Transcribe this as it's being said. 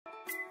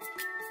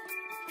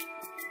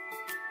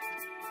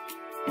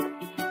Hi,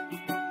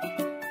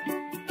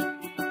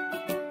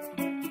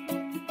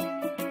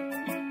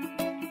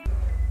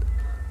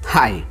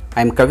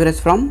 I am Kaviraj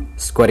from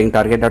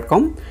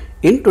scoringtarget.com.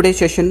 In today's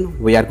session,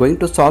 we are going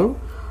to solve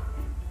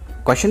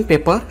question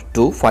paper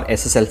 2 for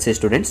SSLC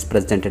students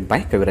presented by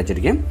Kaviraj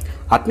Jidage.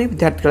 ಆತ್ಮೀಯ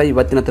ವಿದ್ಯಾರ್ಥಿಗಳ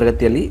ಇವತ್ತಿನ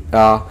ತರಗತಿಯಲ್ಲಿ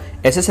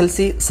SSLC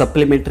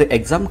Supplementary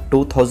Exam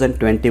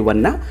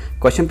 2021 ನ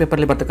question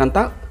ಪೇಪರ್ಲಿ ಬರ್ತಕ್ಕಂಥ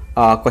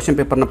question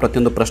ಪೇಪರ್ನ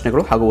ಪ್ರತಿಯೊಂದು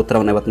ಪ್ರಶ್ನೆಗಳು ಹಾಗೂ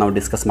ಉತ್ತರವನ್ನು ಇವತ್ತು ನಾವು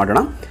ಡಿಸ್ಕಸ್ ಮಾಡೋಣ.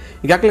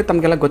 ಈಗಾಗಲೇ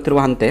ತಮಗೆಲ್ಲ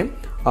ಗೊತ್ತಿರುವಂತೆ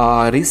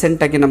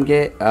ರೀಸೆಂಟಾಗಿ ನಮಗೆ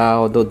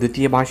ಒಂದು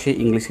ದ್ವಿತೀಯ ಭಾಷೆ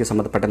ಇಂಗ್ಲೀಷ್ಗೆ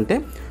ಸಂಬಂಧಪಟ್ಟಂತೆ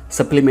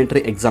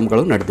ಸಪ್ಲಿಮೆಂಟರಿ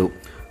ಎಕ್ಸಾಮ್ಗಳು ನಡೆದು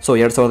ಸೊ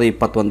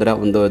 2021ರ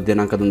ಒಂದು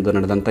ದಿನಾಂಕದಂದು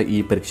ನಡೆದಂಥ ಈ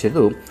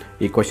ಪರೀಕ್ಷೆದು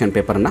ಈ ಕ್ವೆಶ್ಚನ್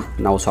ಪೇಪರನ್ನು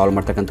ನಾವು ಸಾಲ್ವ್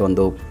ಮಾಡ್ತಕ್ಕಂಥ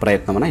ಒಂದು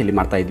ಪ್ರಯತ್ನವನ್ನು ಇಲ್ಲಿ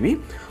ಮಾಡ್ತಾ ಇದ್ವಿ.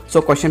 ಸೊ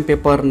ಕ್ವೆಶ್ಚನ್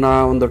ಪೇಪರ್ನ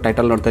ಒಂದು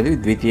ಟೈಟಲ್ ನೋಡ್ತಾ ಇದ್ವಿ,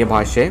 ದ್ವಿತೀಯ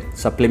ಭಾಷೆ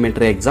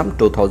ಸಪ್ಲಿಮೆಂಟರಿ ಎಕ್ಸಾಮ್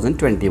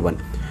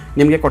 2021.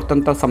 ನಿಮಗೆ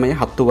ಕೊಟ್ಟಂಥ ಸಮಯ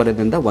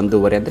 10:30ದಿಂದ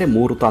 1:30 ಅಂದರೆ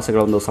 3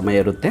 ತಾಸುಗಳ ಒಂದು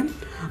ಸಮಯ ಇರುತ್ತೆ.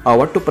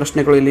 ಒಟ್ಟು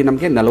ಪ್ರಶ್ನೆಗಳು ಇಲ್ಲಿ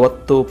ನಮಗೆ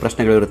 40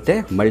 ಪ್ರಶ್ನೆಗಳಿರುತ್ತೆ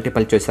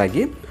ಮಲ್ಟಿಪಲ್ ಚಾಯ್ಸ್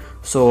ಆಗಿ.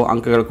 ಸೊ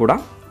ಅಂಕಗಳು ಕೂಡ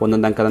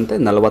ಒಂದೊಂದು ಅಂಕದಂತೆ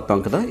 40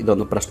 ಅಂಕದ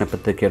ಇದೊಂದು ಪ್ರಶ್ನೆ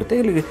ಪತ್ರಿಕೆ ಇರುತ್ತೆ.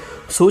 ಇಲ್ಲಿ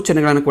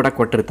ಸೂಚನೆಗಳನ್ನು ಕೂಡ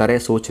ಕೊಟ್ಟಿರ್ತಾರೆ.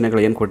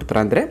 ಸೂಚನೆಗಳು ಏನು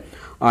ಕೊಟ್ಟಿರ್ತಾರೆ ಅಂದರೆ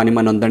ನಿಮ್ಮ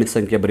ನೋಂದಣಿ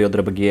ಸಂಖ್ಯೆ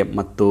ಬರೆಯೋದ್ರ ಬಗ್ಗೆ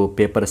ಮತ್ತು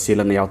ಪೇಪರ್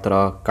ಸೀಲನ್ನು ಯಾವ ಥರ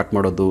ಕಟ್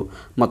ಮಾಡೋದು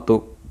ಮತ್ತು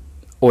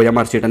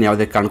OMR ಶೀಟನ್ನು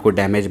ಯಾವುದೇ ಕಾರಣಕ್ಕೂ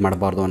ಡ್ಯಾಮೇಜ್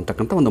ಮಾಡಬಾರ್ದು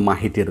ಅಂತಕ್ಕಂಥ ಒಂದು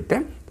ಮಾಹಿತಿ ಇರುತ್ತೆ.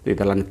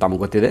 ಇದೆಲ್ಲ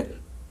ತಮಗೆ ಗೊತ್ತಿದೆ.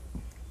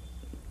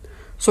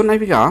 ಸೊ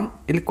ನಾವೀಗ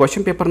ಇಲ್ಲಿ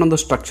ಕ್ವೆಶ್ಚನ್ ಪೇಪರ್ನ ಒಂದು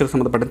ಸ್ಟ್ರಕ್ಚರ್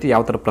ಸಂಬಂಧಪಟ್ಟಂತೆ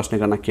ಯಾವ ಥರ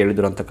ಪ್ರಶ್ನೆಗಳನ್ನ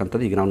ಕೇಳಿದ್ರು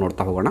ಅಂತಕ್ಕಂಥದ್ದು ಈಗ ನಾವು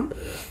ನೋಡ್ತಾ ಹೋಗೋಣ.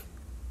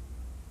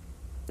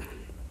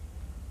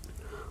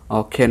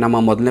 ಓಕೆ, ನಮ್ಮ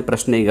ಮೊದಲನೇ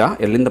ಪ್ರಶ್ನೆ ಈಗ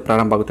ಎಲ್ಲಿಂದ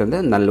ಪ್ರಾರಂಭ ಆಗುತ್ತೆ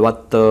ಅಂದರೆ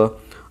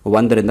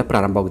 41ರಿಂದ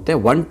ಪ್ರಾರಂಭ ಆಗುತ್ತೆ.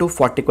 1 to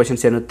 40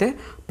 ಕ್ವೆಶನ್ಸ್ ಏನಿರುತ್ತೆ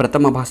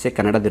ಪ್ರಥಮ ಭಾಷೆ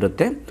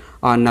ಕನ್ನಡದಿರುತ್ತೆ.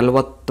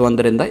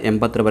 41ರಿಂದ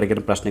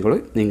 80ರವರೆಗಿನ ಪ್ರಶ್ನೆಗಳು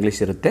ಇಂಗ್ಲೀಷ್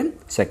ಇರುತ್ತೆ,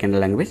 ಸೆಕೆಂಡ್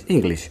ಲ್ಯಾಂಗ್ವೇಜ್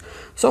ಇಂಗ್ಲೀಷ್.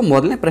 ಸೊ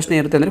ಮೊದಲನೇ ಪ್ರಶ್ನೆ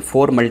ಇರುತ್ತೆ ಅಂದರೆ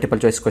 4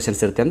 ಮಲ್ಟಿಪಲ್ ಚಾಯ್ಸ್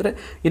ಕ್ವೆಶನ್ಸ್ ಇರುತ್ತೆ. ಅಂದರೆ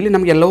ಇಲ್ಲಿ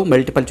ನಮಗೆಲ್ಲವೂ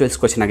ಮಲ್ಟಿಪಲ್ ಚಾಯ್ಸ್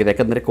ಕ್ವೆಶನ್ ಆಗಿದೆ,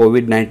 ಯಾಕಂದರೆ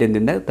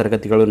ಕೋವಿಡ್-19ದಿಂದ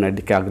ತರಗತಿಗಳು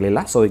ನಡೀಲಿಕ್ಕೆ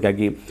ಆಗಲಿಲ್ಲ. ಸೊ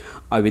ಹೀಗಾಗಿ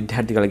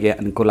ವಿದ್ಯಾರ್ಥಿಗಳಿಗೆ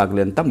ಅನುಕೂಲ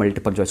ಆಗಲಿ ಅಂತ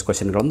ಮಲ್ಟಿಪಲ್ ಚಾಯ್ಸ್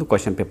ಕ್ವೆಶನ್ಗಳೊಂದು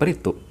ಕ್ವೆಶನ್ ಪೇಪರ್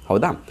ಇತ್ತು,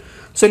 ಹೌದಾ.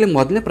 ಸೊ ಇಲ್ಲಿ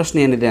ಮೊದಲನೇ ಪ್ರಶ್ನೆ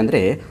ಏನಿದೆ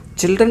ಅಂದರೆ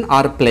children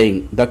are playing,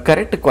 the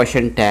correct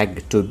question tag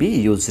to be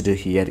used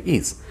here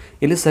is.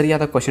 ಇಲ್ಲಿ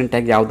ಸರಿಯಾದ ಕ್ವೆಶನ್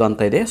ಟ್ಯಾಗ್ ಯಾವುದು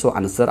ಅಂತ ಇದೆ. ಸೊ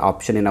ಆನ್ಸರ್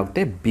ಆಪ್ಷನ್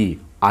ಏನಾಗುತ್ತೆ, ಬಿ,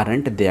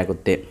 ಆರಂಟ್ ದೇ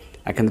ಆಗುತ್ತೆ.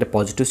 ಯಾಕಂದರೆ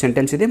ಪಾಸಿಟಿವ್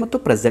ಸೆಂಟೆನ್ಸ್ ಇದೆ ಮತ್ತು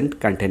ಪ್ರೆಸೆಂಟ್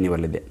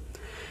ಕಂಟಿನ್ಯೂವಲ್ ಇದೆ.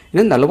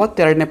 ಇನ್ನು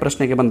 42ನೇ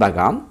ಪ್ರಶ್ನೆಗೆ ಬಂದಾಗ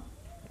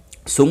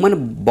Suman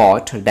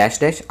bought dash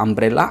dash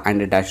umbrella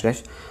and dash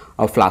dash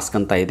flask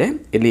ಅಂತ ಇದೆ.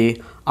 ಇಲ್ಲಿ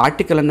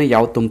ಆರ್ಟಿಕಲನ್ನು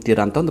ಯಾವ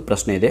ತುಂಬ್ತೀರಾ ಅಂತ ಒಂದು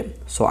ಪ್ರಶ್ನೆ ಇದೆ.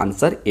 ಸೊ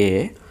ಆನ್ಸರ್ ಎ,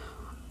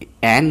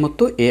 ಆ್ಯನ್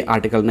ಮತ್ತು ಎ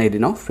ಆರ್ಟಿಕಲ್ನ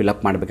ಇಲ್ಲಿ ನಾವು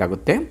ಫಿಲಪ್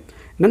ಮಾಡಬೇಕಾಗುತ್ತೆ.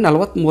 ಇನ್ನು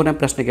 43ನೇ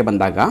ಪ್ರಶ್ನೆಗೆ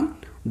ಬಂದಾಗ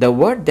the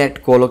word that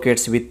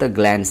ಕೋಲೋಕೇಟ್ಸ್ with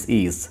glance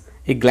is.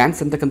 ಈ ಗ್ಲ್ಯಾನ್ಸ್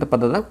ಅಂತಕ್ಕಂಥ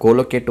ಪದದ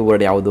ಕೋಲೋಕೇಟ್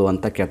ವರ್ಡ್ ಯಾವುದು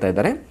ಅಂತ ಕೇಳ್ತಾ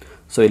ಇದ್ದಾರೆ.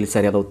 ಸೊ ಇಲ್ಲಿ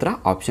ಸರಿಯಾದ ಉತ್ತರ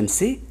ಆಪ್ಷನ್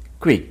ಸಿ,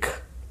 ಕ್ವಿಕ್.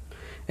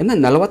 ಇನ್ನು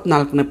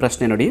 44ನೇ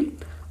ಪ್ರಶ್ನೆ ನೋಡಿ,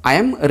 I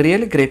am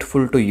really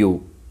grateful to you,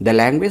 the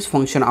language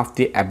function of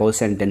the above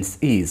sentence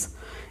is.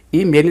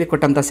 ಈ ಮೇಲೆ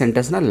ಕೊಟ್ಟಂಥ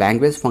ಸೆಂಟೆನ್ಸ್ನ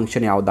ಲ್ಯಾಂಗ್ವೇಜ್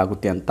ಫಂಕ್ಷನ್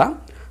ಯಾವುದಾಗುತ್ತೆ ಅಂತ.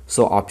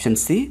 So option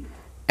C,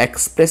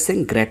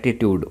 expressing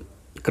gratitude,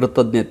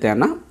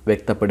 ಕೃತಜ್ಞತೆಯನ್ನು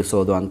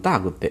ವ್ಯಕ್ತಪಡಿಸೋದು ಅಂತ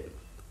ಆಗುತ್ತೆ.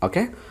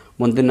 ಓಕೆ,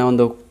 ಮುಂದಿನ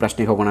ಒಂದು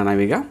ಪ್ರಶ್ನೆಗೆ ಹೋಗೋಣ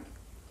ನಾವೀಗ.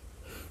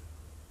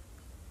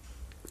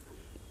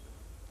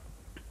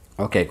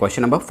 Okay,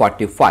 question number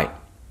 45.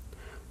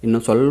 ಇನ್ನು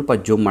ಸ್ವಲ್ಪ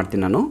ಜೂಮ್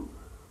ಮಾಡ್ತೀನಿ ನಾನು.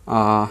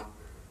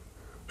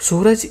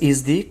 Suraj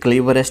is the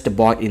ಕ್ಲೀವರೆಸ್ಟ್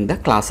bye in the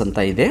class ಅಂತ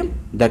ಇದೆ.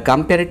 The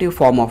comparative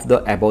form of the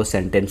above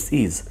sentence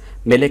is.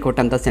 ಮೇಲೆ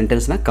ಕೊಟ್ಟಂಥ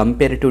ಸೆಂಟೆನ್ಸ್ನ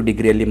ಕಂಪೇರಿಟಿವ್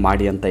ಡಿಗ್ರಿಯಲ್ಲಿ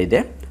ಮಾಡಿ ಅಂತ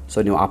ಇದೆ.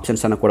 ಸೊ ನೀವು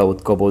ಆಪ್ಷನ್ಸನ್ನು ಕೂಡ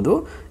ಓದ್ಕೋಬೋದು.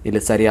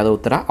 ಇಲ್ಲಿ ಸರಿಯಾದ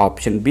ಉತ್ತರ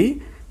option B,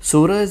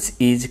 Suraj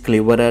is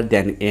ಕ್ಲಿವರರ್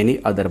than any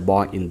other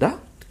boy in the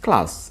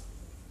class.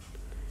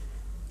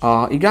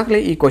 ಈಗಾಗಲೇ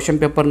ಈ ಕ್ವೆಶ್ಚನ್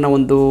ಪೇಪರ್ನ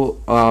ಒಂದು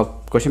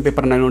ಕ್ವೆಶ್ಚನ್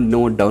ಪೇಪರ್ನ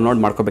ನೀವು ಡೌನ್ಲೋಡ್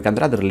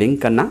ಮಾಡ್ಕೋಬೇಕಂದ್ರೆ ಅದರ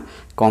ಲಿಂಕನ್ನು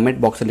ಕಾಮೆಂಟ್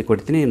ಬಾಕ್ಸಲ್ಲಿ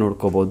ಕೊಡ್ತೀನಿ,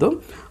 ನೋಡ್ಕೋಬೋದು.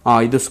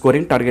 ಇದು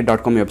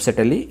scoringtarget.com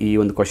ವೆಬ್ಸೈಟಲ್ಲಿ ಈ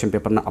ಒಂದು ಕ್ವೆಶ್ಚನ್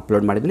ಪೇಪರ್ನ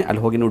ಅಪ್ಲೋಡ್ ಮಾಡಿದ್ದೀನಿ.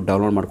 ಅಲ್ಲಿ ಹೋಗಿ ನೀವು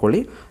ಡೌನ್ಲೋಡ್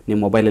ಮಾಡ್ಕೊಳ್ಳಿ, ನಿಮ್ಮ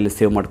ಮೊಬೈಲಲ್ಲಿ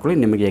ಸೇವ್ ಮಾಡ್ಕೊಳ್ಳಿ.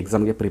 ನಿಮಗೆ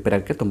ಎಕ್ಸಾಮ್ಗೆ ಪ್ರಿಪೇರ್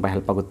ಆಗೋಕ್ಕೆ ತುಂಬ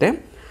ಹೆಲ್ಪ್ ಆಗುತ್ತೆ.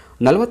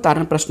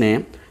 46ನೇ ಪ್ರಶ್ನೆ,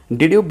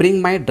 did you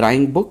bring my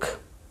drawing book.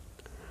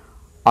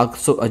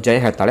 ಜಯ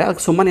ಹೇಳ್ತಾಳೆ.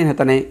 ಅದಕ್ಕೆ ಸುಮ್ಮನೆ ಏನು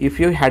ಹೇಳ್ತಾನೆ, if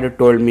you had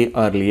told me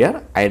earlier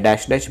I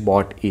dash dash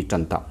bot ಈಟ್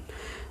ಅಂತ.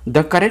 The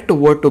correct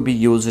word to be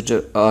used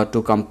to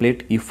complete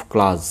if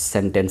clause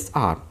sentence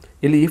R.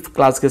 ಇಲ್ಲಿ ಇಫ್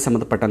ಕ್ಲಾಸ್ಗೆ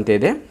ಸಂಬಂಧಪಟ್ಟಂತೆ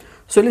ಇದೆ.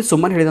 ಸೊ ಇಲ್ಲಿ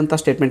ಸುಮ್ಮನೆ ಹೇಳಿದಂಥ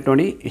ಸ್ಟೇಟ್ಮೆಂಟ್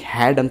ನೋಡಿ,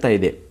 ಹ್ಯಾಡ್ ಅಂತ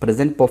ಇದೆ.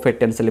 ಪ್ರೆಸೆಂಟ್ ಪರ್ಫೆಕ್ಟ್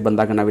ಟೆನ್ಸಲ್ಲಿ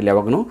ಬಂದಾಗ ನಾವಿಲ್ಲಿ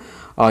ಯಾವಾಗೂ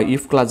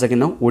ಇಫ್ ಕ್ಲಾಸಾಗಿ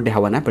ನಾವು ವುಡ್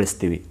ಹ್ಯಾವನ್ನ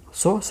ಬೆಳೆಸ್ತೀವಿ.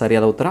 ಸೊ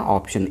ಸರಿಯಾದ ಉತ್ತರ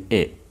option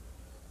A.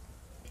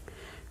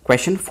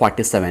 Question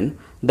 47,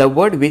 the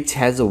word which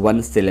has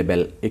 1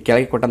 syllable. ಈ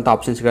ಕೆಳಗೆ ಕೊಟ್ಟಂಥ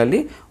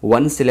ಆಪ್ಷನ್ಸ್ಗಳಲ್ಲಿ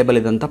 1 syllable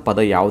ಇದ್ದಂಥ ಪದ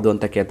ಯಾವುದು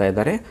ಅಂತ ಕೇಳ್ತಾ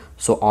ಇದ್ದಾರೆ.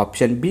 So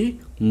option B,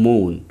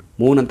 Moon.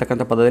 Moon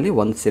ಅಂತಕ್ಕಂಥ ಪದದಲ್ಲಿ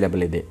 1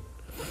 syllable ಇದೆ.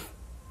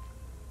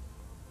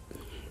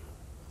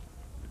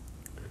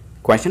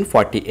 Question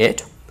 48,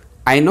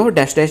 I know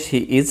dash dash he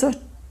is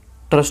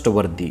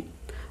trustworthy.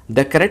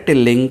 The correct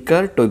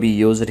linker to be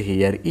used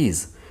here is.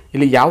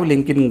 ಇಲ್ಲಿ ಯಾವ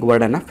ಲಿಂಕಿಂಗ್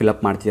ವರ್ಡನ್ನು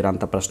ಫಿಲಪ್ ಮಾಡ್ತೀರಾ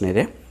ಅಂತ ಪ್ರಶ್ನೆ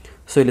ಇದೆ.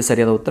 ಸೊ ಇಲ್ಲಿ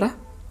ಸರಿಯಾದ ಉತ್ತರ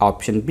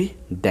option B,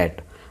 that.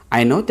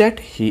 I know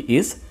that he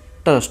is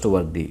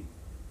ಟ್ರಸ್ಟ್ವರ್ದಿ.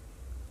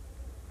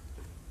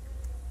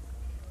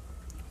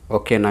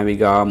 Okay,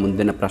 ನಾವೀಗ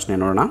ಮುಂದಿನ ಪ್ರಶ್ನೆ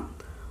ನೋಡೋಣ.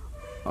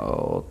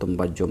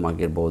 ತುಂಬ ಜೂಮ್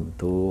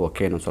ಆಗಿರ್ಬೋದು.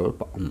 ಓಕೆ, ನಾವು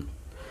ಸ್ವಲ್ಪ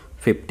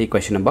 50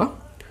 question number,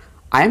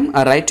 I am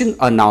writing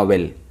a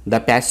novel. The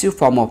passive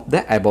form of the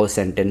above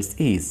sentence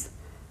is.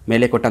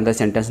 ಮೇಲೆ ಕೊಟ್ಟಂಥ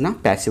ಸೆಂಟೆನ್ಸ್ನ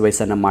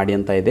ಪ್ಯಾಸಿವೈಸನ್ನು ಮಾಡಿ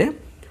ಅಂತ ಇದೆ.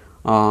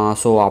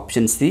 So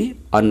option C,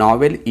 a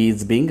novel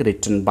is being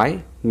written by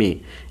me.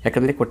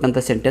 ಯಾಕಂದರೆ ಕೊಟ್ಟಂಥ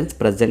ಸೆಂಟೆನ್ಸ್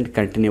ಪ್ರೆಸೆಂಟ್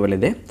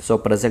ಕಂಟಿನ್ಯೂವಲ್ಲಿದೆ. ಸೊ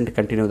ಪ್ರೆಸೆಂಟ್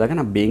ಕಂಟಿನ್ಯೂದಾಗ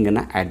ನಾವು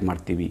ಬೀಯಿಂಗನ್ನು ಆ್ಯಡ್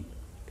ಮಾಡ್ತೀವಿ.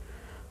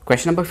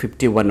 ಕ್ವೆಶನ್ ನಂಬರ್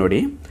 51 ನೋಡಿ.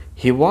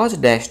 He was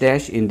dash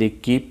dash in the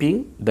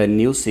keeping the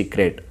new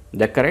secret.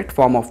 The correct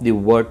form of the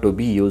word to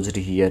be used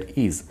here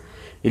is.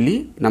 ಇಲ್ಲಿ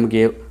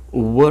ನಮಗೆ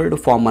word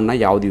ಫಾರ್ಮನ್ನು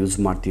ಯಾವುದು use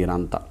ಮಾಡ್ತೀರಾ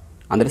ಅಂತ,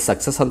 ಅಂದರೆ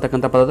ಸಕ್ಸಸ್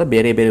ಅಂತಕ್ಕಂಥ ಪದದ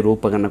ಬೇರೆ ಬೇರೆ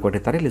ರೂಪಗಳನ್ನು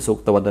ಕೊಟ್ಟಿರ್ತಾರೆ. ಇಲ್ಲಿ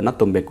ಸೂಕ್ತವಾದನ್ನು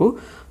ತುಂಬಬೇಕು.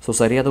 ಸೊ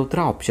ಸರಿಯಾದ ಉತ್ತರ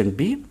option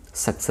B,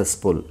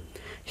 successful.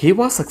 He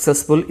was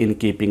successful in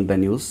keeping the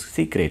news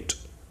secret.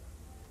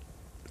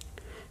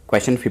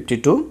 Question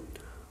 52.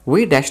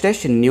 We dash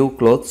dash new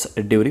clothes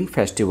during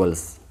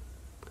festivals.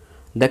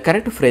 The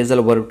correct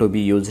phrasal verb to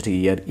be used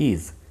here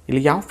is.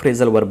 ಇಲ್ಲಿ ಯಾವ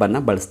phrasal ವರ್ಬನ್ನು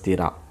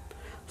ಬಳಸ್ತೀರಾ?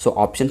 So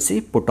option C,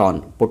 put on.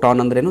 Put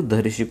on ಅಂದ್ರೇನು?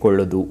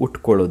 ಧರಿಸಿಕೊಳ್ಳೋದು,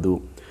 ಉಟ್ಕೊಳ್ಳೋದು.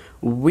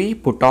 We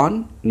put on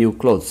new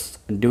clothes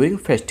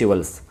during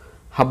festivals.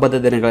 ಹಬ್ಬದ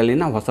ದಿನಗಳಲ್ಲಿ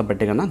ನಾವು ಹೊಸ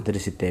ಬಟ್ಟೆಗಳನ್ನು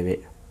ಧರಿಸುತ್ತೇವೆ.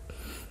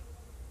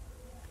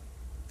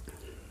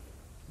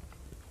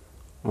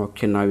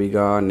 Okay, ನಾವೀಗ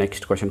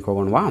next ಕ್ವೆಶನ್ಗೆ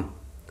ಹೋಗೋಣವಾ?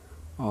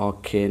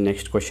 Okay,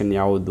 next question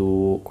ಯಾವುದು?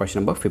 Question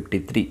number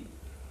 53.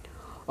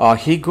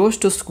 He goes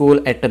to school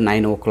at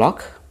 9 o'clock.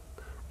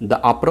 The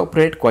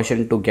appropriate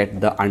question to get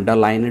the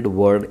underlined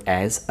word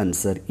as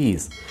answer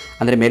is.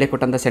 ಅಂದರೆ ಮೇಲೆ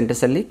ಕೊಟ್ಟಂಥ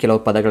ಸೆಂಟೆನ್ಸಲ್ಲಿ ಕೆಲವು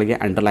ಪದಗಳಿಗೆ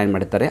ಅಂಡರ್ಲೈನ್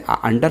ಮಾಡಿರ್ತಾರೆ. ಆ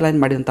ಅಂಡರ್ಲೈನ್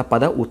ಮಾಡಿದಂಥ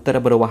ಪದ ಉತ್ತರ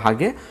ಬರುವ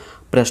ಹಾಗೆ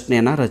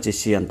ಪ್ರಶ್ನೆಯನ್ನು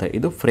ರಚಿಸಿ ಅಂತ.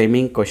 ಇದು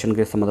ಫ್ರೇಮಿಂಗ್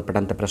ಕ್ವೆಶನ್ಗೆ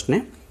ಸಂಬಂಧಪಟ್ಟಂಥ ಪ್ರಶ್ನೆ.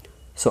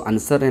 ಸೊ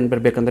ಆನ್ಸರ್ ಏನು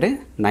ಬರಬೇಕಂದ್ರೆ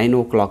 9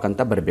 o'clock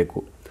ಅಂತ ಬರಬೇಕು.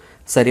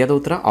 ಸರಿಯಾದ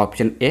ಉತ್ತರ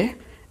option A,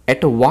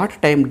 at what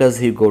time does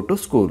he go to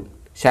school.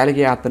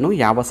 ಶಾಲೆಗೆ ಆತನು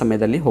ಯಾವ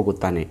ಸಮಯದಲ್ಲಿ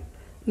ಹೋಗುತ್ತಾನೆ?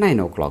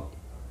 9 o'clock.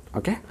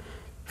 ಓಕೆ.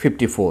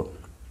 54.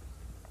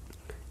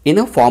 ಇನ್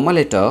ಅ formal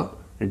letter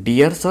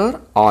dear sir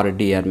R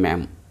dear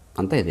ma'am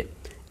ಅಂತ ಇದೆ.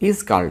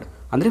 ಈಸ್ ಕಾಲ್ಡ್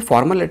ಅಂದರೆ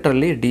ಫಾರ್ಮಲ್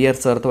ಲೆಟರಲ್ಲಿ ಡಿಯರ್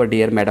ಸರ್ ಅಥವಾ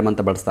ಡಿಯರ್ ಮೇಡಮ್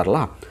ಅಂತ ಬಳಸ್ತಾರಲ್ಲ,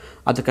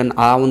 ಅದಕ್ಕೆ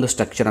ಆ ಒಂದು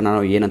ಸ್ಟ್ರಕ್ಚರನ್ನು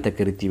ನಾವು ಏನಂತ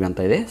ಕರಿತೀವಿ ಅಂತ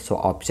ಇದೆ. So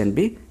option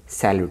B,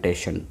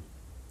 salutation.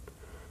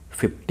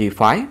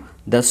 55.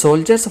 The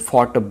soldiers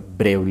Ghat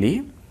ಬ್ರೇವ್ಲಿ.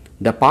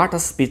 The part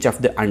of speech of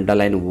the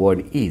underline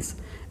word is.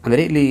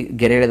 ಅಂದರೆ ಇಲ್ಲಿ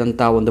ಗೆರೆ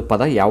ಎಳೆದಂಥ ಒಂದು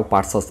ಪದ ಯಾವ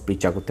ಪಾರ್ಟ್ಸ್ ಆಫ್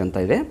ಸ್ಪೀಚ್ ಆಗುತ್ತೆ ಅಂತ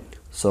ಇದೆ.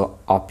 So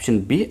option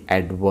B,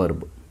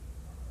 adverb.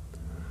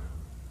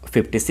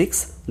 56.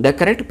 The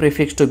correct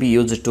prefix to be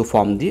used to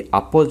form the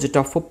opposite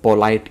of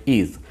polite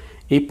is.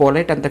 ಈ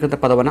ಪೊಲೈಟ್ ಅಂತಕ್ಕಂಥ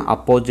ಪದವನ್ನು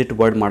ಅಪೋಸಿಟ್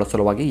ವರ್ಡ್ ಮಾಡೋ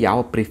ಸಲುವಾಗಿ ಯಾವ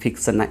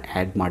ಪ್ರಿಫಿಕ್ಸನ್ನು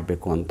ಆ್ಯಡ್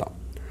ಮಾಡಬೇಕು ಅಂತ.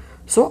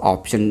 ಸೊ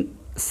ಆಪ್ಷನ್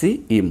ಸಿ,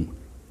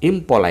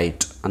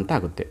 ಇಂಪೊಲೈಟ್ ಅಂತ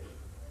ಆಗುತ್ತೆ.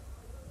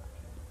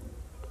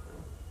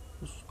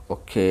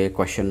 ಓಕೆ,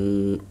 ಕ್ವೆಶನ್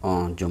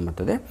ಜೂಮ್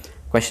ಮಾಡ್ತದೆ.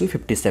 Question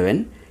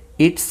 57.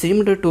 It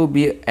seemed to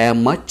B A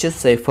much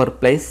safer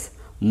place,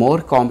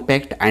 more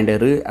compact and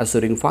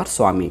ರಿಅಸ್ಯೂರಿಂಗ್ for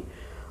ಸ್ವಾಮಿ.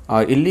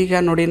 ಇಲ್ಲಿಗ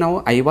ನೋಡಿ ನಾವು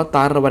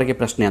 56ರವರೆಗೆ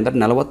ಪ್ರಶ್ನೆ, ಅಂದರೆ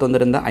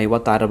 41ರಿಂದ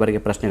 56ರವರೆಗೆ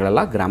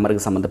ಪ್ರಶ್ನೆಗಳೆಲ್ಲ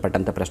ಗ್ರಾಮರ್ಗೆ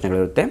ಸಂಬಂಧಪಟ್ಟಂಥ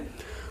ಪ್ರಶ್ನೆಗಳಿರುತ್ತೆ.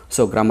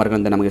 ಸೊ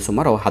ಗ್ರಾಮರ್ಗಳಿಂದ ನಮಗೆ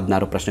ಸುಮಾರು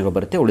 16 ಪ್ರಶ್ನೆಗಳು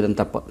ಬರುತ್ತೆ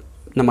ಉಳಿದಂಥ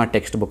ನಮ್ಮ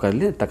ಟೆಕ್ಸ್ಟ್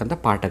ಬುಕ್ಕಲ್ಲಿ ಇರ್ತಕ್ಕಂಥ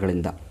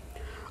ಪಾಠಗಳಿಂದ.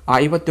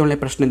 57ನೇ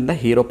ಪ್ರಶ್ನೆಯಿಂದ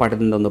ಹೀರೋ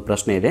ಪಾಠದಿಂದ ಒಂದು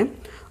ಪ್ರಶ್ನೆ ಇದೆ.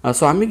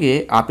 ಸ್ವಾಮಿಗೆ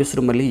ಆಫೀಸ್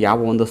ರೂಮಲ್ಲಿ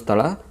ಯಾವ ಒಂದು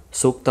ಸ್ಥಳ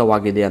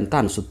ಸೂಕ್ತವಾಗಿದೆ ಅಂತ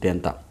ಅನಿಸುತ್ತೆ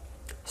ಅಂತ.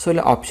 ಸೊ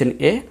ಇಲ್ಲಿ option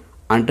A,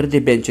 under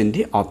the bench in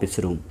the office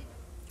room.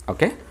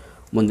 Okay,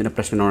 ಮುಂದಿನ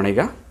ಪ್ರಶ್ನೆ ನೋಡೋಣ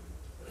ಈಗ.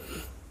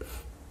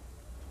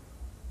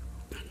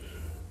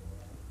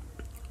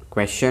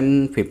 Question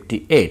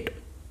 58.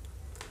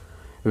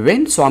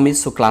 When Swami's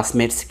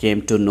classmates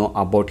came to know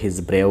about his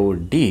brave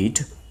deed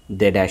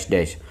they dash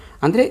dash.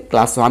 ಅಂದರೆ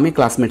ಸ್ವಾಮಿ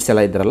ಕ್ಲಾಸ್ಮೇಟ್ಸ್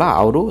ಎಲ್ಲ ಇದ್ರಲ್ಲ,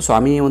 ಅವರು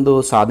ಸ್ವಾಮಿ ಒಂದು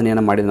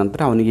ಸಾಧನೆಯನ್ನು ಮಾಡಿದ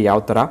ನಂತರ ಅವನಿಗೆ ಯಾವ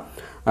ಥರ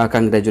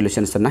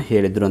ಕಂಗ್ರ್ಯಾಚುಲೇಷನ್ಸನ್ನು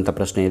ಹೇಳಿದರು ಅಂತ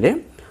ಪ್ರಶ್ನೆ ಇದೆ.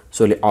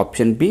 ಸೊ ಇಲ್ಲಿ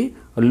option B,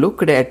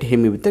 looked at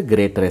him with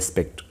great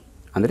respect.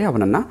 ಅಂದರೆ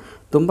ಅವನನ್ನು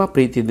ತುಂಬ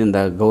ಪ್ರೀತಿಯಿಂದ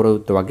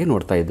ಗೌರವಯುತವಾಗಿ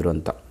ನೋಡ್ತಾ ಇದ್ರು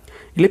ಅಂತ.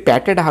 ಇಲ್ಲಿ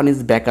ಪ್ಯಾಟೆಡ್ ಆನ್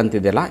ಹಿಸ್ ಬ್ಯಾಕ್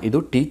ಅಂತಿದೆಯಲ್ಲ, ಇದು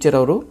ಟೀಚರ್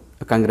ಅವರು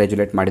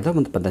ಕಂಗ್ರ್ಯಾಚುಲೇಟ್ ಮಾಡಿದ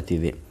ಒಂದು ಪದ್ಧತಿ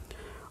ಇದೆ.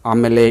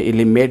 ಆಮೇಲೆ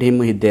ಇಲ್ಲಿ ಮೇಡ್ ಹಿಮ್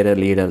ಹಿದ್ದೇರ್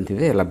ಲೀಡರ್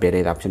ಅಂತಿದೆ, ಎಲ್ಲ ಬೇರೆ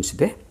ಆಪ್ಷನ್ಸ್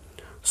ಇದೆ.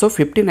 ಸೊ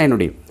 59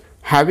 ನೋಡಿ.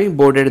 ಹ್ಯಾವಿಂಗ್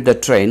ಬೋರ್ಡೆಡ್ ದ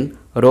ಟ್ರೈನ್,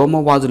 ರೋಮ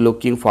was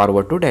looking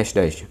forward to dash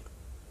dash.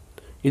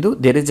 ಇದು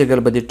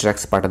ದೇರಿಜಗಲ್ಬದಿ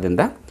ಟ್ರ್ಯಾಕ್ಸ್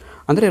ಪಾಠದಿಂದ.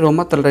 ಅಂದರೆ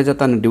ರೋಮ ತಲರೇಜ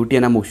ತನ್ನ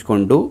ಡ್ಯೂಟಿಯನ್ನು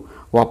ಮುಗಿಸ್ಕೊಂಡು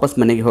ವಾಪಸ್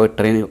ಮನೆಗೆ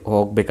ಟ್ರೈನ್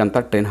ಹೋಗಬೇಕಂತ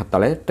ಟ್ರೈನ್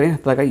ಹತ್ತಾಳೆ. ಟ್ರೈನ್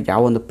ಹತ್ತಿದಾಗ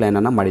ಯಾವ ಒಂದು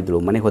ಪ್ಲ್ಯಾನನ್ನು ಮಾಡಿದ್ರು,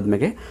 ಮನೆಗೆ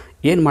ಹೋದ್ಮೇಲೆ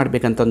ಏನು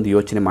ಮಾಡಬೇಕಂತ ಒಂದು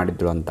ಯೋಚನೆ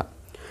ಮಾಡಿದ್ರು ಅಂತ.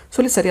 ಸೊ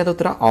ಇಲ್ಲಿ ಸರಿಯಾದ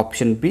ಉತ್ತರ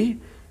option B,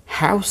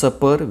 have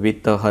supper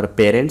with her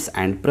parents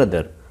and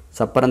brother.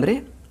 Supper ಅಂದರೆ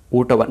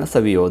ಊಟವನ್ನು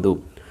ಸವಿಯೋದು.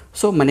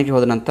 ಸೊ ಮನೆಗೆ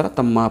ಹೋದ ನಂತರ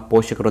ತಮ್ಮ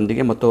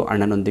ಪೋಷಕರೊಂದಿಗೆ ಮತ್ತು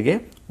ಅಣ್ಣನೊಂದಿಗೆ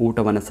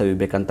ಊಟವನ್ನು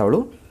ಸವಿಬೇಕಂತ ಅವಳು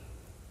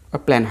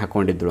ಪ್ಲ್ಯಾನ್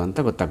ಹಾಕ್ಕೊಂಡಿದ್ರು ಅಂತ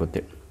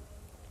ಗೊತ್ತಾಗುತ್ತೆ.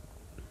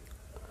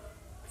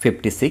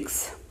 56.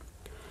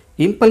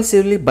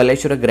 Impulsively,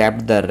 Baleshwara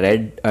grabbed the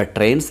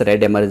train's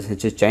red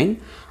emergency chain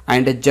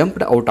and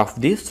jumped out of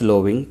the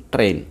slowing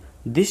train.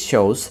 This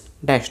shows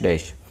dash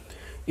dash.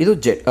 ಇದು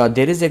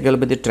ದೇರ್ ಇಸ್ ಎ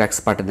ಗಲ್ಬದಿ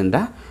ಟ್ರ್ಯಾಕ್ಸ್ ಪಾಠದಿಂದ.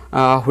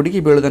 ಹುಡುಗಿ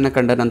ಬೀಳೋದನ್ನು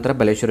ಕಂಡ ನಂತರ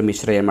ಬಲೇಶ್ವರ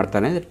ಮಿಶ್ರ ಏನು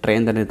ಮಾಡ್ತಾನೆ,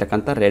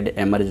 ಟ್ರೈನ್ದಲ್ಲಿರ್ತಕ್ಕಂಥ ರೆಡ್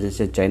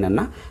ಎಮರ್ಜೆನ್ಸಿ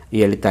ಚೈನನ್ನು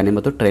ಎಳಿತಾನೆ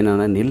ಮತ್ತು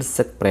ಟ್ರೈನನ್ನು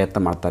ನಿಲ್ಲಿಸೋಕ್ಕೆ ಪ್ರಯತ್ನ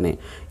ಮಾಡ್ತಾನೆ.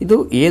 ಇದು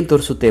ಏನು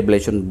ತೋರಿಸುತ್ತೆ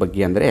ಬಲೇಶ್ವರನ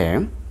ಬಗ್ಗೆ ಅಂದರೆ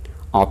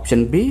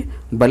option B,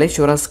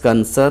 ಬಲೇಶ್ವರಸ್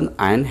concern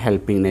and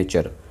helping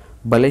nature.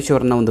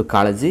 ಬಲೇಶ್ವರನ ಒಂದು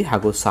ಕಾಳಜಿ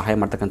ಹಾಗೂ ಸಹಾಯ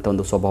ಮಾಡ್ತಕ್ಕಂಥ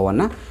ಒಂದು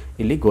ಸ್ವಭಾವವನ್ನು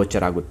ಇಲ್ಲಿ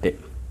ಗೋಚರ ಆಗುತ್ತೆ.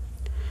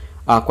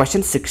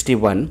 Question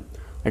 61.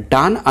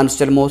 Don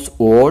ಅನ್ಸ್ಟೆಲ್ಮೋಸ್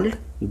old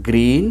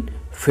green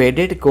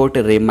faded coat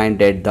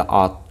reminded the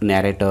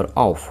narrator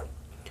of.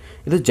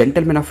 ಇದು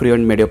ಜೆಂಟಲ್ಮೆನ್ ಆಫ್ ರಿಯೋ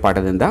ಅಂಡ್ ಮೇಡಿಯೋ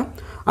ಪಾಠದಿಂದ.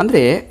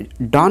 ಅಂದರೆ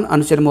ಡಾನ್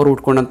ಅನ್ಸೆಲ್ಮ್ ಅವರು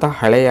ಉಟ್ಕೊಂಡಂಥ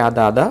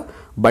ಹಳೆಯಾದಾದ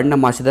ಬಣ್ಣ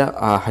ಮಾಸಿದ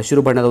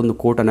ಹಸಿರು ಬಣ್ಣದ ಒಂದು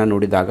ಕೋಟನ್ನು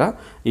ನೋಡಿದಾಗ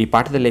ಈ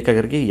ಪಾಠದ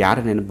ಲೇಖಕರಿಗೆ ಯಾರ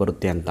ನೆನಪು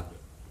ಬರುತ್ತೆ ಅಂತ.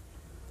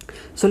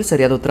 ಸೊ ಇಲ್ಲಿ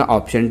ಸರಿಯಾದ ಉತ್ತರ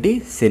ಆಪ್ಷನ್ ಡಿ,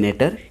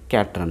 ಸೆನೇಟರ್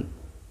ಕ್ಯಾಟ್ರನ್.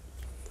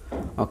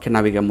 ಓಕೆ,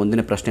 ನಾವೀಗ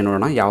ಮುಂದಿನ ಪ್ರಶ್ನೆ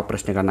ನೋಡೋಣ ಯಾವ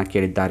ಪ್ರಶ್ನೆಗಳನ್ನ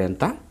ಕೇಳಿದ್ದಾರೆ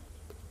ಅಂತ.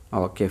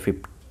 ಓಕೆ,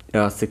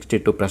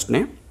 62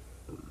 ಪ್ರಶ್ನೆ.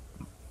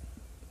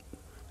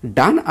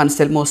 Don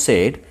Anselmo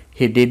seed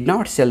he did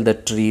not sell the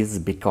trees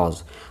because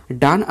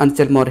Don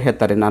Anselmo ಅವ್ರು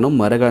ಹೇಳ್ತಾರೆ ನಾನು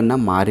ಮರಗಳನ್ನು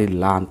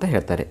ಮಾರಿಲ್ಲ ಅಂತ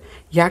ಹೇಳ್ತಾರೆ.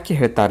 ಯಾಕೆ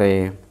ಹೇಳ್ತಾರೆ?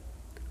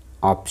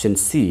 Option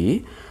C,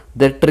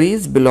 the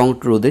trees belong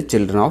to the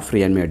children of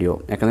ರಿಯನ್ ಮೇಡಿಯೋ.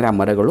 ಯಾಕಂದರೆ ಆ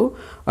ಮರಗಳು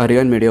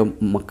ರಿಯನ್ ಮೇಡಿಯೋ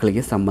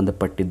ಮಕ್ಕಳಿಗೆ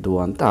ಸಂಬಂಧಪಟ್ಟಿದ್ದು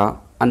ಅಂತ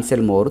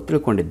ಅನ್ಸೆಲ್ಮೋ ಅವರು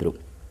ತಿಳ್ಕೊಂಡಿದ್ರು.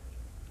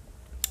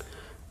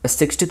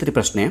 63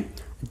 ಪ್ರಶ್ನೆ.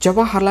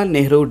 Jawaharlal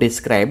Nehru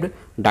described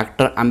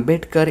doctor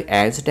Ambedkar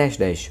as dash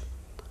dash.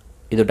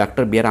 ಇದು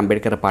doctor B R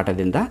Ambedkar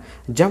ಪಾಠದಿಂದ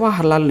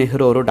Jawaharlal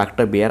Nehru ಅವರು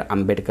ಡಾಕ್ಟರ್ ಬಿ ಆರ್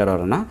ಅಂಬೇಡ್ಕರ್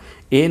ಅವರನ್ನು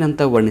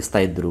ಏನಂತ ವರ್ಣಿಸ್ತಾ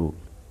ಇದ್ದರು?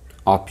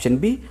 Option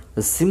B,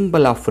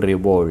 symbol of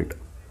revolt,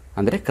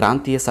 ಅಂದರೆ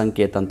ಕ್ರಾಂತಿಯ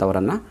ಸಂಕೇತ ಅಂತ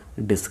ಅವರನ್ನು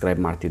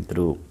ಡಿಸ್ಕ್ರೈಬ್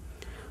ಮಾಡ್ತಿದ್ರು.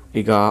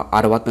 ಈಗ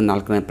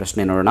 64ನೇ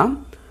ಪ್ರಶ್ನೆ ನೋಡೋಣ.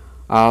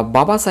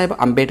 Baba Saheb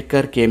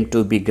Ambedkar came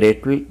to B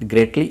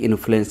greatly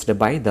influenced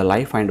by the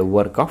life and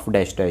work of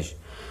dash dash.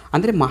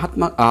 ಅಂದರೆ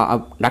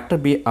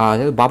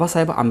ಬಾಬಾ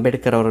ಸಾಹೇಬ್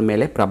ಅಂಬೇಡ್ಕರ್ ಅವರ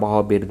ಮೇಲೆ ಪ್ರಭಾವ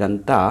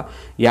ಬೀರಿದಂಥ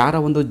ಯಾರ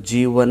ಒಂದು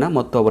ಜೀವನ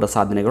ಮತ್ತು ಅವರ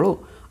ಸಾಧನೆಗಳು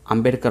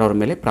ಅಂಬೇಡ್ಕರ್ ಅವರ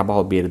ಮೇಲೆ ಪ್ರಭಾವ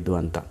ಬೀರಿದ್ದು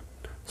ಅಂತ.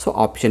 So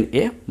option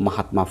A,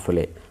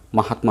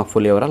 Mahatma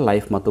Phule ಅವರ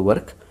ಲೈಫ್ ಮತ್ತು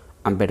ವರ್ಕ್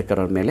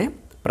ಅಂಬೇಡ್ಕರ್ ಅವರ ಮೇಲೆ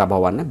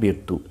ಪ್ರಭಾವವನ್ನು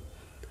ಬೀರ್ತು.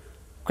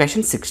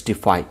 Question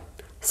 65.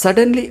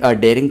 Suddenly a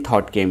daring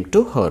thought came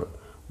to her.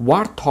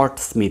 What thought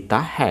Smita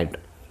had.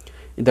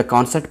 ಇದು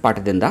ಕಾನ್ಸೆಪ್ಟ್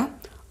ಪಾಠದಿಂದ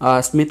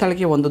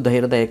ಸ್ಮಿತಾಳಿಗೆ ಒಂದು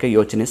ಧೈರ್ಯದಾಯಕ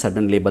ಯೋಚನೆ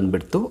ಸಡನ್ಲಿ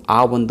ಬಂದುಬಿಡ್ತು. ಆ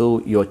ಒಂದು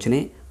ಯೋಚನೆ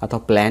ಅಥವಾ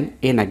ಪ್ಲ್ಯಾನ್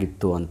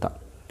ಏನಾಗಿತ್ತು ಅಂತ.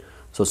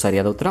 ಸೊ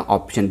ಸರಿಯಾದ ಉತ್ತರ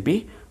option B,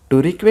 to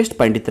request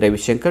Pandit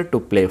Ravishankar to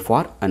play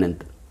for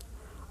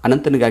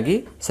ಅನಂತನಿಗಾಗಿ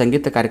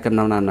ಸಂಗೀತ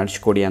ಕಾರ್ಯಕ್ರಮವನ್ನು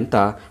ನಡೆಸಿಕೊಡಿ ಅಂತ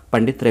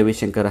ಪಂಡಿತ್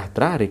ರವಿಶಂಕರ್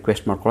ಹತ್ರ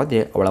ರಿಕ್ವೆಸ್ಟ್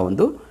ಮಾಡ್ಕೊಳ್ಳೋದೇ ಅವಳ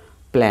ಒಂದು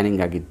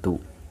ಪ್ಲ್ಯಾನಿಂಗ್ ಆಗಿತ್ತು.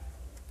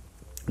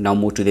 ನಾವು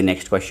move to the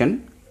next question.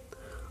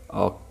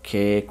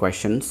 Okay,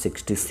 question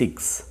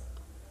 66.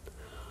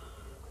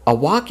 A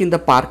walk in the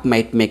park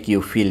might make you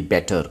feel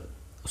better.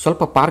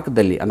 ಸ್ವಲ್ಪ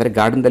ಪಾರ್ಕ್ದಲ್ಲಿ ಅಂದರೆ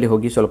ಗಾರ್ಡನ್ದಲ್ಲಿ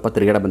ಹೋಗಿ ಸ್ವಲ್ಪ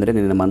ತಿರುಗಾಡ ಬಂದರೆ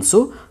ನಿನ್ನ ಮನಸ್ಸು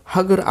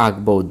ಹಗುರ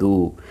ಆಗ್ಬೋದು.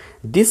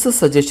 This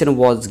suggestion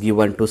was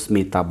given to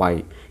Smita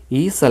ಬಾಯ್.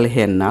 ಈ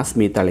ಸಲಹೆಯನ್ನು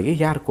ಸ್ಮಿತಾಳಿಗೆ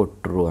ಯಾರು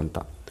ಕೊಟ್ಟರು ಅಂತ.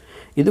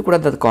 ಇದು ಕೂಡ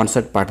ದ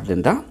ಕಾನ್ಸೆಪ್ಟ್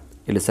ಪಾಠದಿಂದ.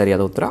 ಇಲ್ಲಿ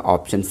ಸರಿಯಾದ ಉತ್ತರ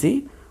option C,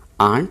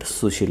 ant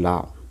Sushila.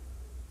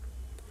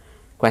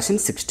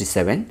 Question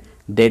 67.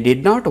 They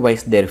did not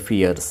wise there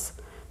fierce.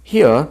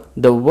 Here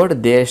the word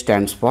there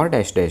stands for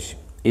dash dash.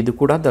 ಇದು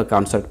ಕೂಡ ದ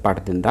ಕಾನ್ಸೆಪ್ಟ್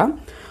ಪಾಠದಿಂದ.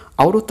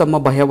 ಅವರು ತಮ್ಮ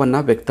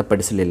ಭಯವನ್ನು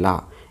ವ್ಯಕ್ತಪಡಿಸಲಿಲ್ಲ.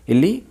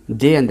 ಇಲ್ಲಿ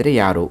ದೇ ಅಂದರೆ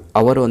ಯಾರು,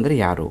 ಅವರು ಅಂದರೆ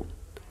ಯಾರು?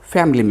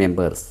 Family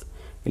members.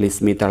 ಇಲ್ಲಿ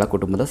ಸ್ಮಿತಾಳ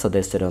ಕುಟುಂಬದ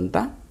ಸದಸ್ಯರು ಅಂತ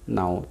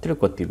ನಾವು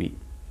ತಿಳ್ಕೊತೀವಿ.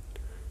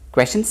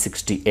 Question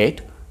 68.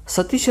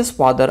 ಸತೀಶಸ್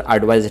father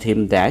advised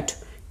him that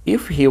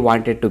if he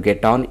wanted to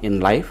get on in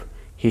life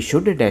he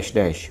should dash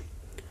dash.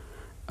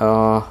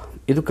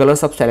 ಇದು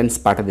ಕಲರ್ಸ್ ಆಫ್ ಸೈಲೆನ್ಸ್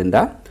ಪಾಠದಿಂದ.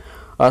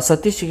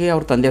 ಸತೀಶ್ಗೆ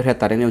ಅವ್ರ ತಂದೆಯವರು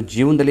ಹೇಳ್ತಾರೆ ನೀವು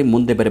ಜೀವನದಲ್ಲಿ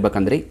ಮುಂದೆ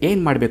ಬರಬೇಕಂದ್ರೆ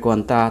ಏನು ಮಾಡಬೇಕು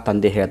ಅಂತ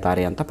ತಂದೆ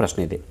ಹೇಳ್ತಾರೆ ಅಂತ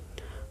ಪ್ರಶ್ನೆ ಇದೆ.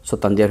 ಸೊ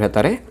ತಂದೆಯವರು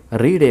ಹೇಳ್ತಾರೆ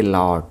read A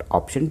lot,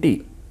 option D.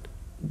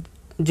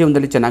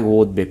 ಜೀವನದಲ್ಲಿ ಚೆನ್ನಾಗಿ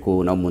ಓದಬೇಕು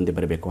ನಾವು ಮುಂದೆ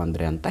ಬರಬೇಕು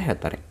ಅಂದರೆ ಅಂತ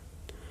ಹೇಳ್ತಾರೆ.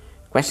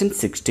 Question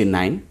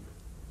 69.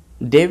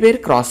 They were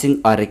crossing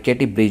a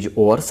ರಿಕೆಟಿ bridge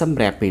over some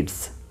ರ್ಯಾಪಿಡ್ಸ್.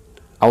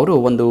 ಅವರು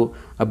ಒಂದು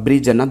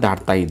ಬ್ರಿಡ್ಜನ್ನು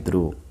ದಾಟ್ತಾ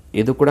ಇದ್ದರು.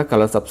 ಇದು ಕೂಡ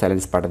colours of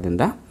silence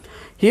ಪಾಠದಿಂದ.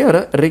 Here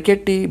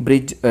ರಿಕೆಟಿ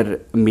bridge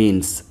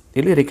means,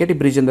 ಇಲ್ಲಿ ರಿಕೆಟಿ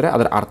ಬ್ರಿಡ್ಜ್ ಅಂದರೆ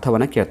ಅದರ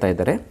ಅರ್ಥವನ್ನು ಕೇಳ್ತಾ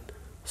ಇದ್ದಾರೆ.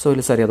 ಸೊ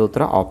ಇಲ್ಲಿ ಸರಿಯಾದ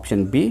ಉತ್ತರ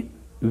ಆಪ್ಷನ್ ಬಿ,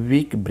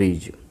 ವೀಕ್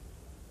ಬ್ರಿಡ್ಜ್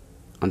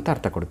ಅಂತ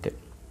ಅರ್ಥ ಕೊಡುತ್ತೆ.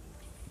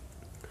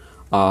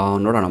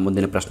 ನೋಡೋಣ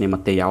ಮುಂದಿನ ಪ್ರಶ್ನೆ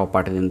ಮತ್ತೆ ಯಾವ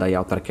ಪಾಠದಿಂದ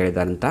ಯಾವ ಥರ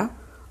ಕೇಳಿದ್ದಾರೆ ಅಂತ.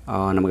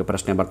 ನಮಗೆ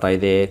ಪ್ರಶ್ನೆ ಬರ್ತಾ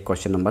ಇದೆ.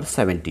 Question number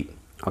 70.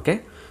 ಓಕೆ,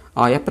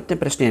 70ನೇ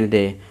ಪ್ರಶ್ನೆ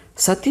ಏನಿದೆ?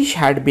 Satish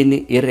had been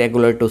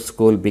irregular to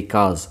school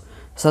because.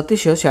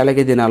 Satish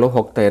ಶಾಲೆಗೆ ದಿನಾಲೂ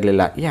ಹೋಗ್ತಾ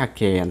ಇರಲಿಲ್ಲ,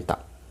 ಯಾಕೆ ಅಂತ.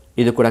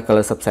 ಇದು ಕೂಡ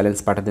colours of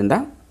silence ಪಾಠದಿಂದ.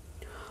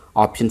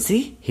 Option C,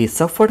 he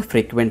suffered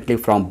frequently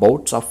from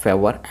ಬೌಟ್ಸ್ of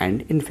fever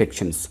and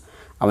infections.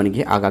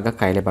 ಅವನಿಗೆ ಆಗಾಗ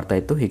ಕಾಯಿಲೆ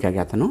ಬರ್ತಾಯಿತ್ತು, ಹೀಗಾಗಿ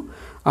ಆತನು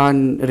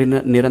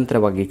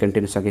ನಿರಂತರವಾಗಿ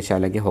ಕಂಟಿನ್ಯೂಸ್ ಆಗಿ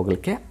ಶಾಲೆಗೆ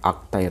ಹೋಗಲಿಕ್ಕೆ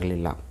ಆಗ್ತಾ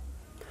ಇರಲಿಲ್ಲ.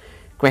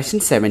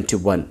 Question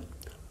 71.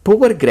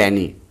 Poor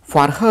granny,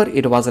 for her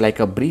it was like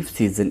a brief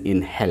season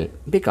in L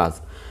because.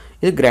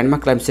 ಇದು ಗ್ರ್ಯಾಂಡ್ ಮಾ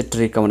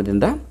ಕ್ಲೈಮ್ಸೆಟ್ರಿ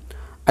ಕವನದಿಂದ.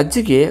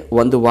 ಅಜ್ಜಿಗೆ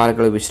ಒಂದು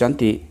ವಾರಗಳ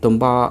ವಿಶ್ರಾಂತಿ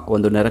ತುಂಬ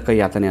ಒಂದು ನರಕ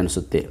ಯಾತನೆ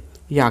ಅನಿಸುತ್ತೆ,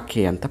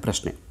 ಯಾಕೆ ಅಂತ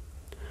ಪ್ರಶ್ನೆ.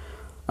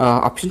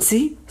 Option C,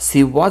 C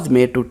was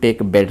made to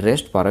take bed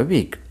rest for a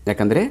week.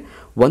 ಯಾಕಂದರೆ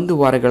ಒಂದು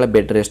ವಾರಗಳ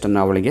ಬೆಡ್ ರೆಸ್ಟನ್ನು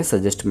ಅವಳಿಗೆ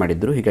ಸಜೆಸ್ಟ್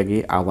ಮಾಡಿದ್ರು, ಹೀಗಾಗಿ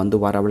ಆ ಒಂದು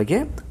ವಾರ ಅವಳಿಗೆ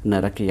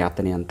ನರಕ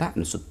ಯಾತನೆ ಅಂತ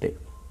ಅನಿಸುತ್ತೆ.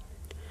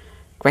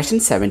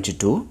 ಕ್ವೆಶನ್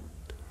 72.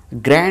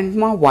 ಗ್ರ್ಯಾಂಡ್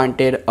ಮಾ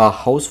wanted a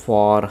house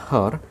for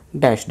her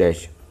dash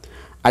dash.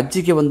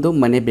 ಅಜ್ಜಿಗೆ ಒಂದು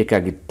ಮನೆ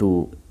ಬೇಕಾಗಿತ್ತು,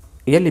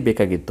 ಎಲ್ಲಿ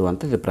ಬೇಕಾಗಿತ್ತು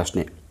ಅಂತ ಇದು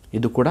ಪ್ರಶ್ನೆ.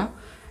 ಇದು ಕೂಡ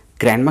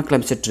ಗ್ರ್ಯಾಂಡ್ ಮಾ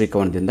ಕ್ಲೈಮ್ಸೆಟ್ರಿ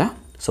ಕವನದಿಂದ.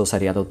 ಸೊ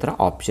ಸರಿಯಾದ ಉತ್ತರ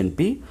option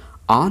B,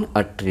 on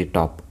a tree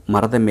top.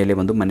 ಮರದ ಮೇಲೆ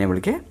ಒಂದು ಮನೆ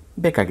ಒಳಗೆ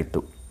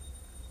ಬೇಕಾಗಿತ್ತು.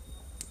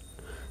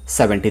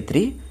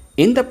 73.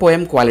 In the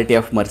poem quality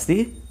of mercy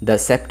the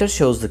sceptre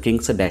shows the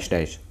Kings dash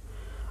dash.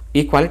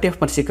 ಈ ಕ್ವಾಲಿಟಿ ಆಫ್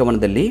ಮರ್ಸಿ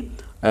ಕವನದಲ್ಲಿ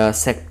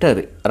ಸೆಕ್ಟರ್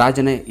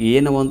ರಾಜನ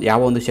ಯಾವ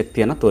ಒಂದು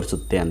ಶಕ್ತಿಯನ್ನು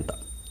ತೋರಿಸುತ್ತೆ ಅಂತ.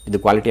 ಇದು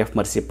quality of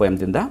mercy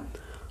ಪೋಯಮ್ದಿಂದ.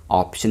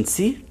 Option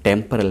C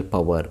temporal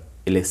power.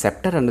 ಇಲ್ಲಿ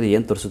ಸೆಪ್ಟರ್ ಅನ್ನೋದು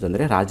ಏನು ತೋರಿಸುತ್ತೆ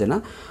ಅಂದರೆ ರಾಜನ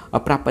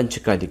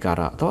ಪ್ರಾಪಂಚಿಕ ಅಧಿಕಾರ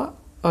ಅಥವಾ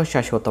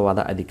ಅಶಾಶ್ವತವಾದ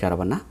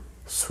ಅಧಿಕಾರವನ್ನು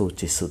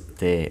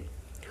ಸೂಚಿಸುತ್ತೆ.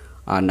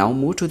 ನಾವು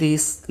move to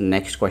these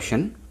next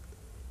question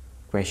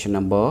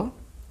number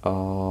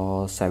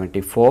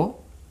 74.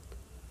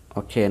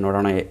 Okay,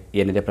 ನೋಡೋಣ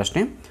ಏನಿದೆ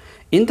ಪ್ರಶ್ನೆ.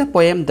 In the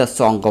poem the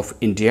song of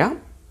India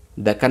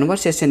the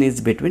conversation is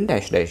between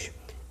dash dash.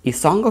 ಈ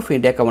ಸಾಂಗ್ ಆಫ್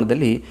ಇಂಡಿಯಾ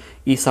ಕವನದಲ್ಲಿ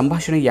ಈ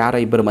ಸಂಭಾಷಣೆ ಯಾರ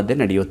ಇಬ್ಬರ ಮಧ್ಯೆ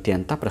ನಡೆಯುತ್ತೆ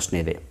ಅಂತ ಪ್ರಶ್ನೆ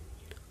ಇದೆ.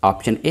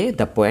 Option A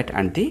the poet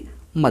and the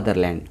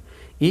motherland.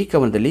 ಈ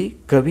ಕವನದಲ್ಲಿ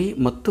ಕವಿ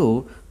ಮತ್ತು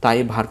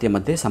ತಾಯಿ ಭಾರತಿಯ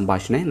ಮಧ್ಯೆ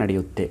ಸಂಭಾಷಣೆ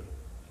ನಡೆಯುತ್ತೆ.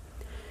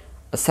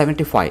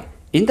 75.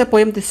 In the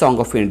poem the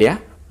song of India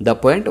the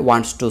poet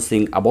wants to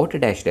sing about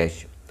dash dash.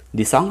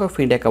 The song of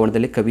India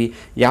ಕವನದಲ್ಲಿ ಕವಿ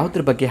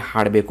ಯಾವುದ್ರ ಬಗ್ಗೆ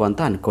ಹಾಡಬೇಕು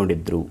ಅಂತ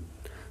ಅಂದ್ಕೊಂಡಿದ್ರು.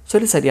 ಸೊ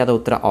ಇಲ್ಲಿ ಸರಿಯಾದ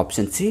ಉತ್ತರ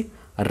option C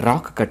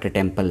rock cut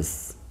temples.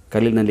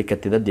 ಕಲ್ಲಿನಲ್ಲಿ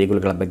ಕೆತ್ತಿದ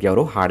ದೇಗುಲಗಳ ಬಗ್ಗೆ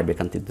ಅವರು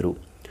ಹಾಡಬೇಕಂತಿದ್ರು.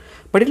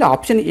 ಬಟ್ ಇಲ್ಲಿ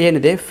ಆಪ್ಷನ್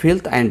ಏನಿದೆ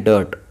ಫಿಲ್ತ್ and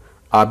dirt,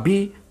 B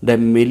the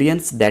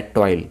millions that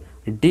toil,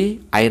 D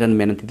iron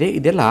men ಅಂತಿದೆ.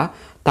 ಇದೆಲ್ಲ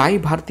ತಾಯಿ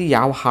ಭಾರತಿ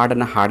ಯಾವ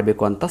ಹಾಡನ್ನು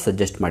ಹಾಡಬೇಕು ಅಂತ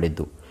ಸಜೆಸ್ಟ್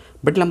ಮಾಡಿದ್ದು.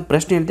 ಬಟ್ ನಮ್ಮ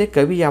ಪ್ರಶ್ನೆ ಏನಿದೆ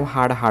ಕವಿ ಯಾವ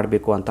ಹಾಡು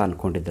ಹಾಡಬೇಕು ಅಂತ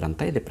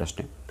ಅಂದ್ಕೊಂಡಿದ್ರಂತ ಇದೆ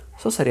ಪ್ರಶ್ನೆ.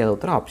 ಸೊ ಸರಿಯಾದ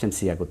ಉತ್ತರ ಆಪ್ಷನ್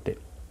ಸಿ ಆಗುತ್ತೆ.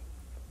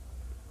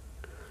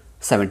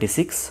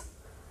 76.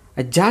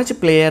 ಅ George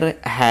player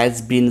has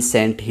been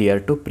scent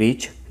here to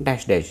preach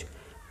dash dash.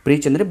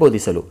 Preach ಅಂದರೆ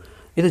ಬೋಧಿಸಲು.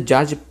 ಇದು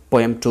ಜಾರ್ಜ್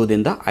ಪೋಯಮ್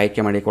 2ದಿಂದ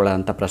ಆಯ್ಕೆ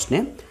ಮಾಡಿಕೊಳ್ಳೋಂಥ ಪ್ರಶ್ನೆ.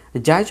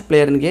 ಜಾರ್ಜ್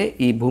ಪ್ಲೇಯರ್ನಿಗೆ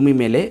ಈ ಭೂಮಿ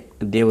ಮೇಲೆ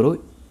ದೇವರು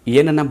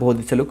ಏನನ್ನು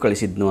ಬೋಧಿಸಲು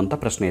ಕಳಿಸಿದ್ನು ಅಂತ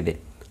ಪ್ರಶ್ನೆ ಇದೆ.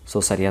 ಸೊ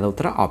ಸರಿಯಾದ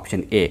ಉತ್ತರ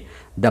option A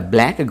the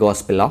black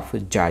gospel of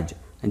George.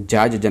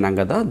 George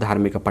ಜನಾಂಗದ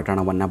ಧಾರ್ಮಿಕ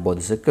ಪಠಣವನ್ನು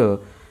ಬೋಧಿಸೋಕ್ಕೆ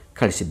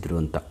ಕಳಿಸಿದ್ರು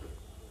ಅಂತ.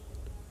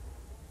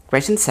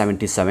 Question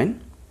 77.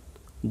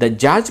 The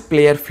George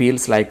player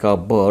feels like a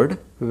bird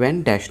when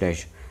dash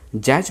dash.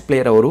 George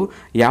player ಅವರು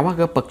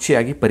ಯಾವಾಗ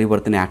ಪಕ್ಷಿಯಾಗಿ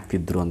ಪರಿವರ್ತನೆ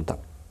ಆಗ್ತಿದ್ರು ಅಂತ.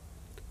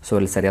 ಸೊ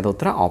ಅಲ್ಲಿ ಸರಿಯಾದ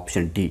ಉತ್ತರ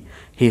option D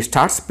he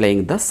starts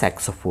playing the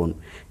saxophone.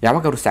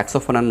 ಯಾವಾಗ ಅವರು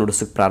ಸ್ಯಾಕ್ಸೋಫೋನನ್ನು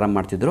ನುಡಿಸೋಕ್ಕೆ ಪ್ರಾರಂಭ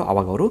ಮಾಡ್ತಿದ್ರು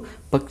ಆವಾಗ ಅವರು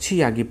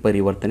ಪಕ್ಷಿಯಾಗಿ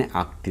ಪರಿವರ್ತನೆ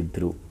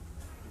ಆಗ್ತಿದ್ರು.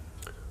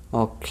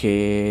 ಓಕೆ,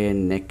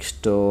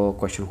 ನೆಕ್ಸ್ಟ್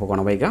ಕ್ವೆಶನ್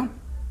ಹೋಗೋಣ ಈಗ.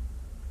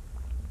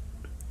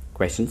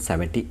 Question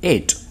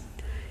 78.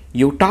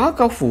 You talk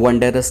of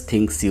ವಂಡರಸ್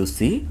things U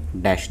C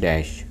dash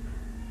dash.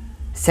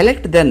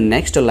 Select the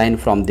next line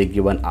from the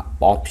given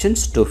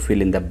options to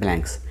fill in the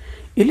blanks.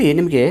 ಇಲ್ಲಿ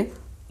ನಿಮಗೆ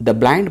ದ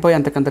ಬ್ಲೈಂಡ್ ಬಾಯ್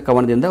ಅಂತಕ್ಕಂಥ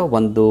ಕವನದಿಂದ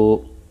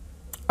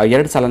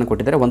ಎರಡು ಸಾಲನ್ನು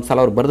ಕೊಟ್ಟಿದ್ದಾರೆ. ಒಂದು ಸಾಲ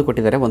ಅವರು ಬರೆದು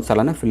ಕೊಟ್ಟಿದ್ದಾರೆ, ಒಂದು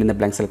ಸಾಲನ್ನು ಫಿಲ್ ಇನ್ ದ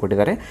ಬ್ಲ್ಯಾಂಕ್ಸಲ್ಲಿ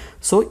ಕೊಟ್ಟಿದ್ದಾರೆ.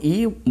 ಸೊ ಈ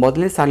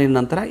ಮೊದಲನೇ ಸಾಲಿನ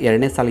ನಂತರ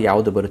ಎರಡನೇ ಸಾಲ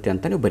ಯಾವುದು ಬರುತ್ತೆ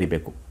ಅಂತ ನೀವು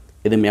ಬರೀಬೇಕು.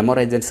 ಇದು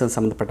ಮೆಮೊರೈಸೇಷನ್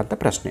ಸಂಬಂಧಪಟ್ಟಂಥ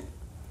ಪ್ರಶ್ನೆ.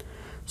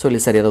 ಸೊ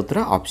ಇಲ್ಲಿ ಸರಿಯಾದ ಉತ್ತರ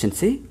option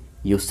C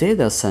you say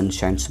the sun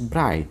shines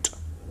bright.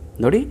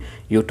 ನೋಡಿ,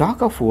 you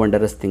talk of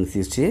ವಂಡರಸ್ things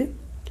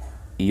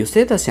you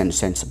say the sun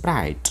shines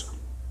bright.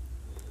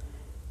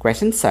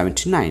 Question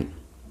 79.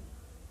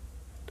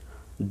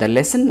 The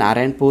lesson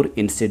Narayanpur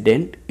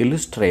incident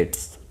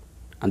ಇಲುಸ್ಟ್ರೇಟ್ಸ್.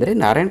 ಅಂದರೆ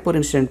ನಾರಾಯಣಪುರ್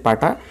ಇನ್ಸಿಡೆಂಟ್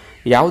ಪಾಠ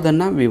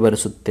ಯಾವುದನ್ನು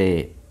ವಿವರಿಸುತ್ತೆ,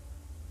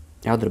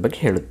 ಯಾವುದ್ರ ಬಗ್ಗೆ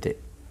ಹೇಳುತ್ತೆ.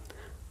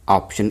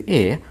 Option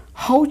A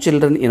how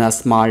children in a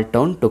small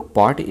town took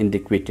part in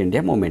the quit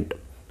India movement.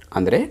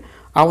 ಅಂದರೆ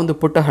ಆ ಒಂದು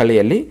ಪುಟ್ಟ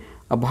ಹಳ್ಳಿಯಲ್ಲಿ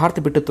ಭಾರತ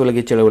ಬಿಟ್ಟು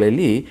ತೊಲಗಿ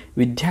ಚಳವಳಿಯಲ್ಲಿ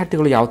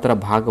ವಿದ್ಯಾರ್ಥಿಗಳು ಯಾವ ಥರ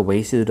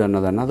ಭಾಗವಹಿಸಿದ್ರು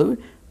ಅನ್ನೋದನ್ನು ಅದು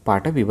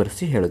ಪಾಠ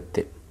ವಿವರಿಸಿ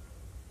ಹೇಳುತ್ತೆ.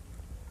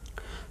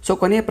 ಸೊ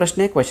ಕೊನೆಯ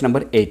ಪ್ರಶ್ನೆ question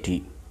number 80.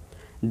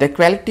 The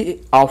quality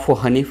of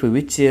Hanif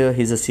which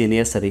his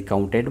seniors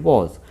ರಿಕೌಂಟೆಡ್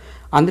was.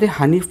 ಅಂದರೆ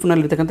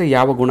ಹನೀಫ್ನಲ್ಲಿರ್ತಕ್ಕಂಥ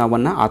ಯಾವ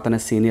ಗುಣವನ್ನು ಆತನ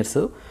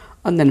ಸೀನಿಯರ್ಸು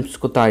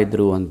ನೆನಪಿಸ್ಕೊತಾ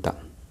ಇದ್ರು ಅಂತ.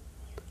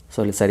 ಸೊ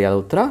ಅಲ್ಲಿ ಸರಿಯಾದ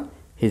ಉತ್ತರ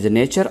his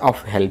nature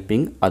of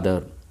helping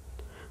other.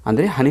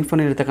 ಅಂದರೆ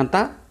ಹನೀಫನಲ್ಲಿರ್ತಕ್ಕಂಥ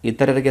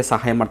ಇತರರಿಗೆ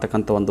ಸಹಾಯ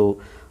ಮಾಡ್ತಕ್ಕಂಥ ಒಂದು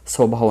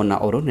ಸ್ವಭಾವವನ್ನು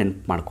ಅವರು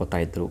ನೆನಪು ಮಾಡ್ಕೋತಾ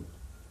ಇದ್ದರು.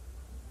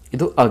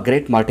 ಇದು ಅ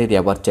ಗ್ರೇಟ್ ಮಾರ್ಟಿರ್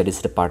ಎವರ್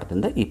ಚೆರಿಸ್ಡ್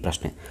ಪಾಠದಿಂದ ಈ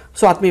ಪ್ರಶ್ನೆ.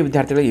 ಸೊ ಆತ್ಮೀಯ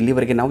ವಿದ್ಯಾರ್ಥಿಗಳು,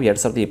 ಇಲ್ಲಿವರೆಗೆ ನಾವು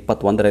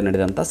 2021ರಲ್ಲಿ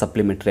ನಡೆದಂಥ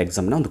ಸಪ್ಲಿಮೆಂಟರಿ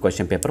ಎಕ್ಸಾಮ್ನ ಒಂದು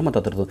ಕ್ವೆಶನ್ ಪೇಪರ್ ಮತ್ತು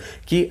ಅದರದ್ದು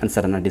ಕೀ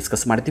ಆನ್ಸರನ್ನು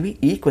ಡಿಸ್ಕಸ್ ಮಾಡ್ತೀವಿ.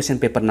 ಈ ಕ್ವೆಶನ್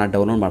ಪೇಪರ್ನ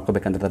ಡೌನ್ಲೋಡ್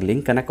ಮಾಡ್ಕೋಬೇಕಂದ್ರೆ ಅದರ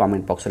ಲಿಂಕನ್ನು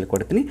ಕಾಮೆಂಟ್ ಬಾಕ್ಸಲ್ಲಿ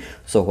ಕೊಡ್ತೀನಿ.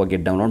 ಸೊ ಹೋಗಿ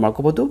ಡೌನ್ಲೋಡ್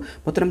ಮಾಡ್ಕೋಬೋದು.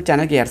 ಮತ್ತು ನಮ್ಮ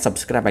ಚಾನಲ್ಗೆ ಯಾರು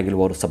ಸಬ್ಸ್ಕ್ರೈಬ್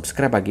ಆಗಿಲ್ವೋ ಅವರು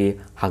ಸಬ್ಸ್ಕ್ರೈಬ್ ಆಗಿ,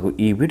 ಹಾಗೂ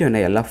ಈ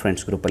ವಿಡಿಯೋನ ಎಲ್ಲ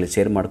ಫ್ರೆಂಡ್ಸ್ ಗ್ರೂಪಲ್ಲಿ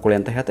ಶೇರ್ ಮಾಡ್ಕೊಳ್ಳಿ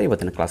ಅಂತ ಹೇಳ್ತಾ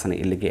ಇವತ್ತಿನ ಕ್ಲಾಸನ್ನು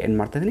ಇಲ್ಲಿಗೆ ಎಂಡ್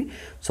ಮಾಡ್ತಾಯಿದ್ದೀನಿ.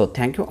 So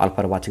thank you all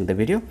for watching the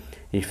video.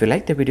 If you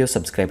like the video,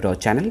 subscribe to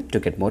our channel to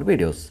get more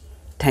videos.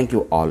 Thank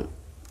you all.